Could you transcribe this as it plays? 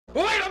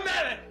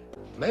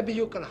Maybe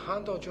you can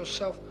handle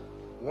yourself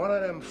one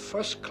of them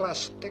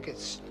first-class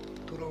tickets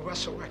to the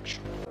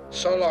resurrection.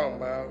 So long,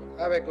 man.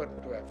 Have a good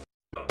trip.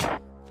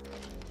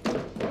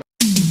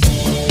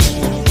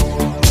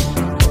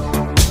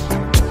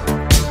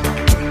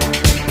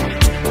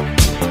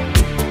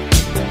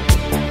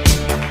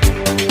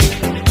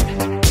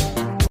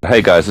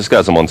 Hey guys, this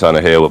guy's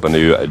Montana here with a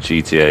new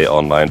GTA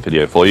Online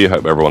video for you.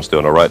 Hope everyone's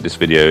doing alright. This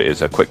video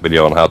is a quick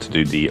video on how to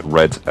do the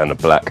red and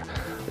black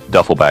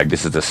duffel bag.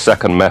 This is the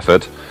second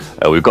method.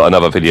 We've got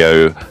another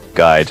video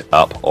guide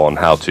up on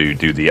how to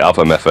do the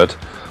other method.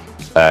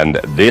 And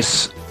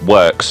this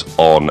works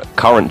on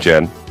current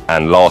gen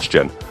and last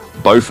gen.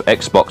 Both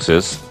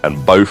Xboxes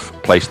and both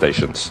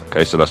PlayStations.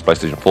 Okay, so that's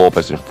PlayStation 4,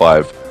 PlayStation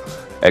 5,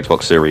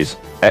 Xbox Series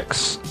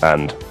X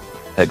and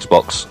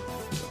Xbox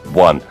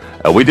One.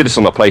 We did this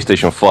on the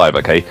PlayStation 5,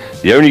 okay?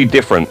 The only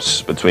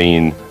difference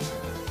between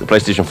the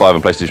PlayStation 5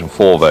 and PlayStation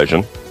 4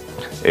 version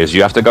is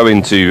you have to go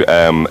into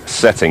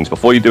settings.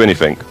 Before you do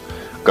anything,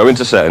 go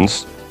into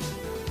settings,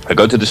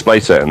 go to display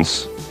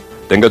settings,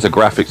 then go to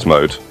graphics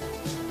mode,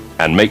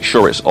 and make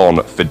sure it's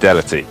on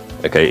fidelity,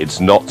 okay? It's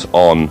not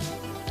on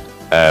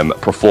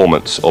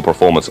performance or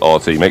performance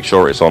RT. Make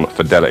sure it's on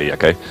fidelity,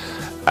 okay?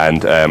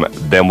 And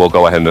then we'll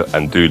go ahead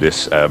and do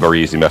this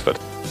very easy method.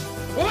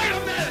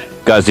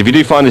 Guys, if you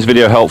do find this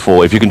video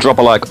helpful, if you can drop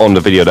a like on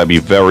the video, that'd be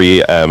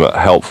very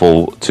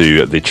helpful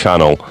to the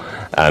channel.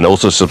 And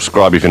also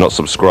subscribe if you're not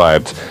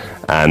subscribed.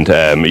 And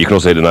you can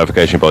also hit the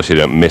notification bell so you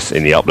don't miss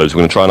any uploads.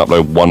 We're going to try and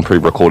upload one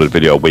pre-recorded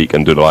video a week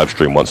and do the live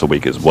stream once a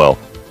week as well.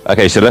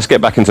 Okay, so let's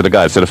get back into the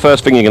guide. So the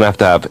first thing you're going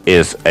to have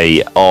is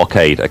a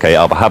arcade. Okay,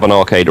 either have an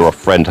arcade or a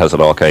friend has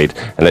an arcade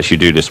and lets you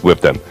do this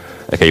with them.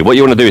 Okay, what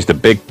you want to do is the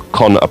big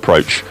con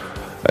approach.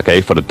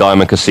 Okay, for the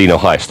Diamond Casino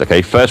heist.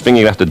 Okay, first thing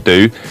you have to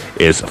do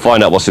is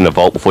find out what's in the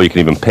vault before you can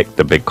even pick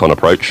the big con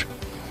approach.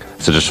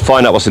 So just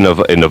find out what's in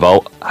the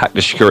vault, hack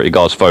the security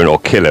guard's phone or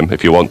kill him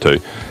if you want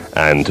to,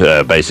 and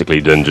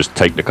basically then just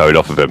take the code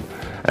off of him.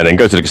 And then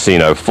go to the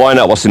casino, find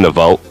out what's in the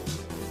vault.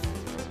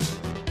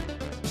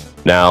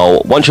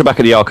 Now, once you're back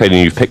at the arcade and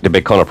you've picked the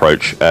big con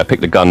approach, pick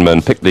the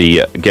gunman, pick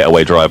the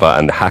getaway driver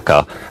and the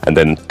hacker, and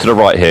then to the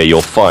right here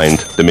you'll find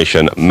the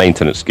mission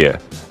maintenance gear.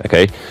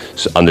 Okay,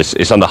 so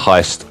it's under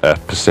heist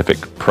Pacific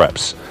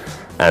Preps.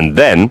 And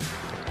then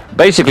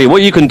basically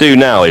what you can do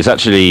now is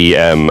actually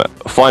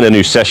find a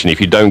new session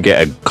if you don't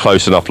get a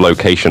close enough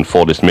location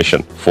for this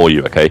mission for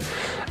you. Okay,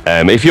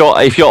 if your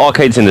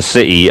arcade's in the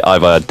city,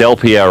 either Del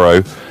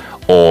Piero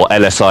or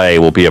LSIA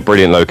will be a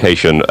brilliant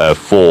location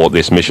for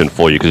this mission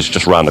for you because it's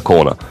just around the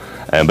corner.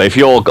 But if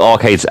your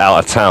arcade's out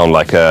of town,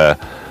 like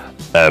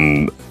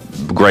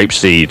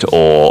Grapeseed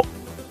or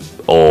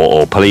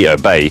Palito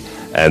Bay,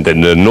 and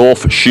then the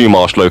North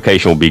Shoemarsh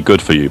location will be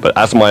good for you. But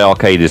as my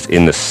arcade is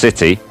in the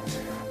city,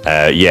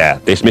 yeah,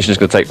 this mission is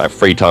going to take like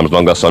 3 times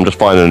longer. So I'm just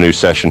finding a new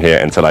session here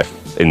until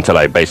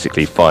I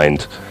basically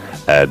find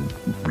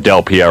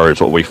Del Piero is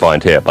what we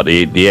find here. But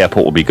the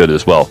airport will be good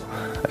as well.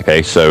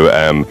 Okay,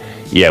 so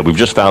yeah, we've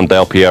just found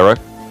Del Piero.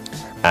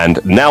 And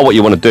now what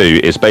you want to do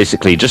is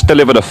basically just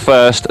deliver the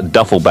first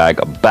duffel bag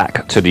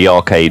back to the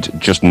arcade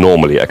just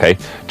normally, okay?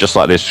 Just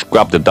like this,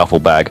 grab the duffel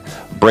bag,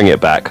 bring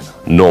it back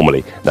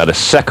normally. Now the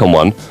second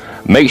one,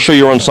 make sure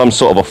you're on some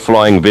sort of a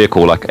flying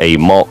vehicle like a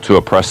Mark II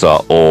oppressor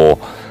or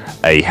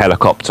a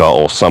helicopter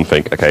or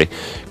something, okay?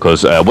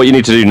 Because what you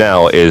need to do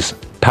now is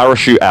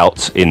parachute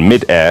out in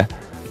mid-air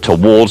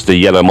towards the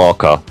yellow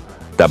marker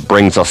that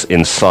brings us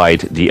inside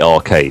the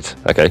arcade,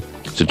 okay?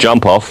 So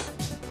jump off,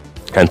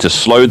 and to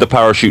slow the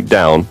parachute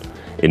down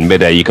in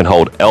mid-air, you can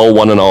hold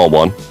L1 and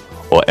R1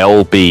 or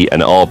LB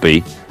and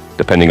RB,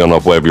 depending on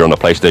whether you're on a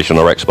PlayStation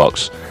or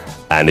Xbox.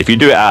 And if you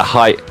do it at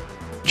height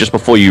just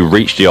before you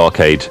reach the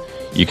arcade,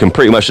 you can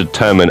pretty much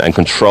determine and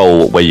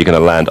control where you're going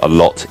to land a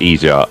lot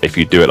easier if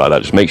you do it like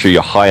that. Just make sure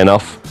you're high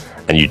enough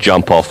and you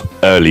jump off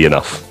early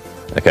enough,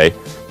 okay?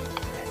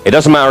 It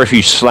doesn't matter if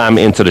you slam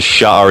into the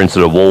shutter, into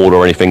the wall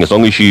or anything, as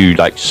long as you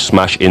like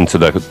smash into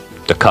the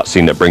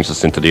cutscene that brings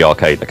us into the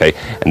arcade, okay?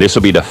 And this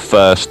will be the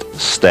first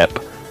step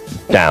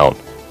down.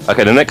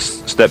 Okay, the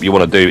next step you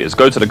want to do is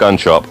go to the gun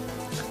shop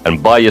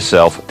and buy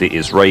yourself the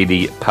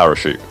Israeli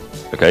parachute,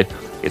 okay?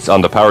 It's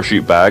under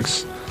parachute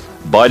bags.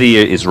 Buy the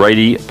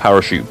Israeli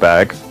parachute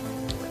bag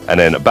and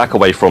then back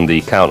away from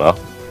the counter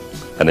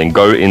and then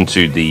go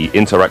into the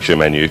interaction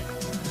menu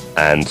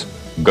and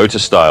go to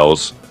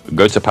styles,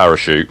 go to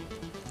parachute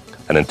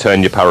and then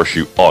turn your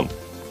parachute on,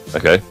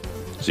 okay?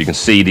 So you can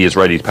see the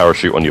Israeli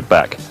parachute on your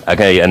back.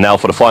 Okay, and now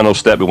for the final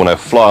step, we want to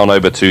fly on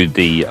over to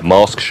the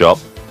mask shop.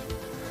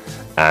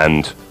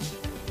 And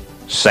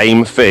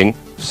same thing,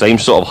 same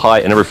sort of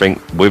height and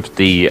everything with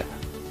the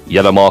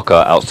yellow marker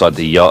outside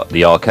the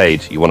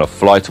arcade. You want to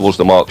fly towards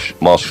the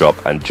mask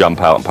shop and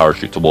jump out and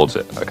parachute towards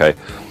it, okay?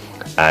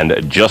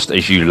 And just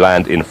as you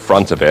land in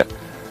front of it,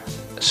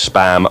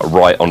 spam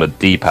right on the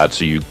D-pad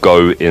so you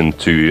go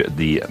into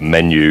the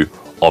menu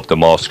of the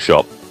mask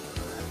shop.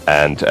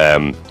 And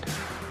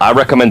I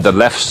recommend the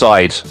left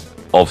side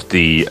of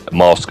the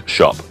mask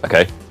shop,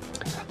 okay?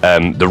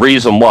 The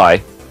reason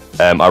why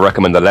I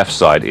recommend the left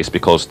side is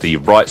because the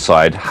right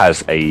side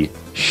has a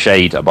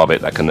shade above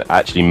it that can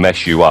actually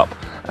mess you up.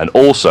 And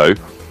also,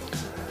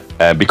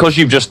 because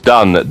you've just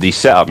done the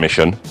setup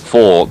mission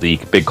for the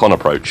big con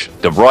approach,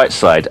 the right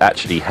side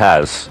actually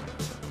has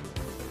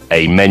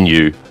a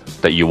menu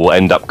that you will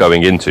end up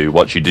going into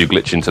once you do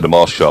glitch into the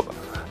mask shop.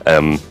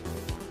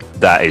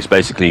 That is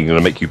basically going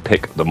to make you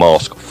pick the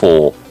mask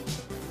for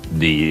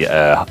the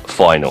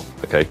final.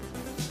 Okay,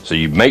 so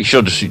you make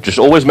sure just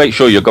always make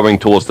sure you're going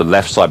towards the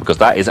left side, because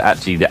that is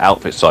actually the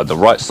outfit side. The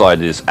right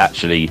side is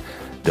actually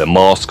the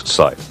masked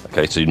side.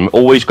 Okay, so you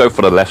always go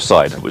for the left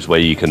side, which is where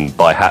you can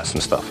buy hats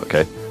and stuff.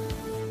 Okay,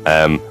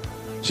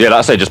 so yeah, like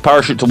I say, just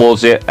parachute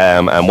towards it,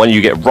 and when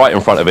you get right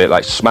in front of it,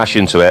 like smash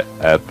into it,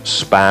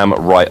 spam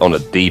right on the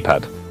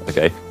D-pad.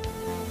 Okay,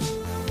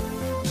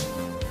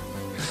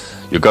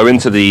 you go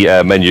into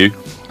the menu.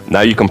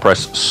 Now you can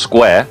press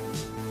square,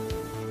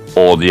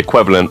 or the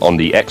equivalent on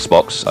the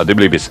Xbox. I do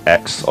believe it's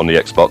X on the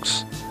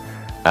Xbox,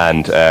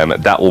 and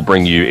that will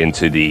bring you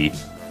into the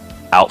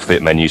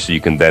outfit menu, so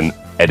you can then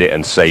edit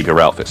and save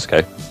your outfits.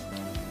 Okay,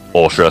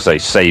 or should I say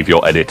save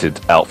your edited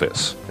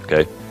outfits.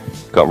 Okay,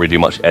 can't really do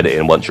much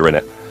editing once you're in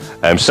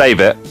it. Save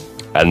it,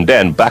 and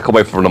then back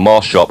away from the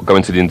mask shop, go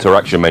into the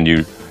interaction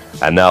menu,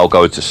 and now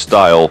go to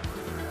style,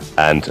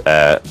 and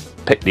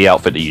pick the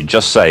outfit that you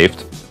just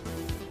saved,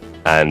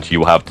 and you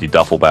will have the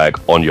duffel bag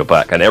on your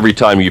back. And every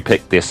time you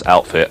pick this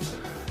outfit,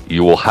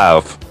 you will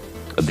have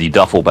the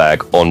duffel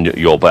bag on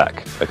your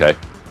back. Okay,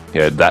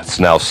 yeah, that's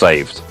now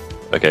saved.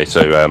 Okay,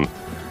 so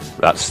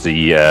that's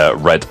the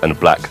red and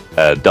black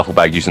duffel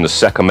bag using the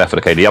second method.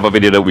 Okay, the other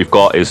video that we've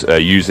got is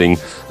using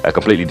a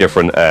completely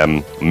different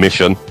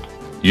mission,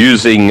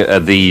 using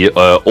the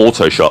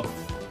auto shop.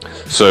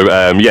 So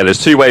yeah,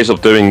 there's two ways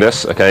of doing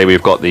this. Okay,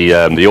 we've got the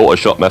auto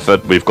shop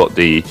method, we've got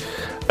the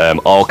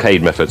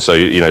arcade method. So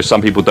you know,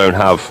 some people don't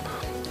have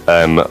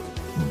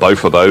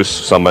both of those.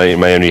 Some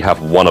may only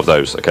have one of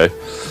those. Okay,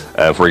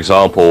 for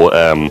example,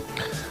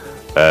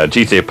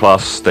 GTA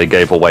Plus, they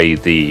gave away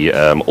the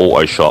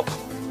auto shop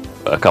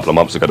a couple of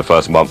months ago. The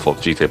first month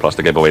of GTA Plus,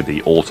 they gave away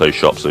the auto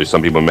shop. So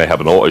some people may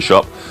have an auto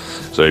shop.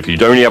 So if you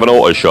don't have an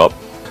auto shop,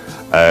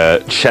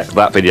 check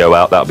that video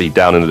out. That'll be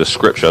down in the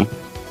description.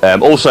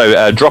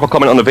 Also, drop a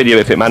comment on the video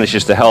if it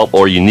manages to help,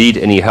 or you need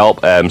any help.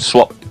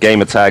 Swap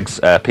gamer tags,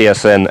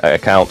 PSN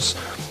accounts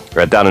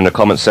down in the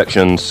comment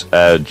sections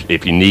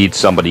if you need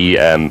somebody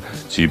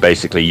to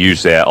basically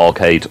use their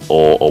arcade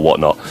or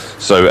whatnot.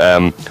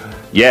 So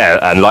yeah,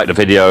 and like the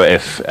video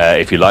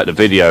if you like the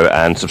video,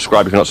 and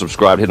subscribe if you're not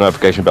subscribed. Hit the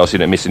notification bell so you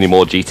don't miss any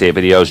more GTA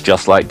videos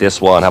just like this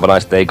one. Have a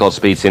nice day.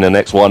 Godspeed. See you in the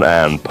next one,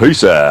 and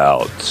peace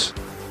out.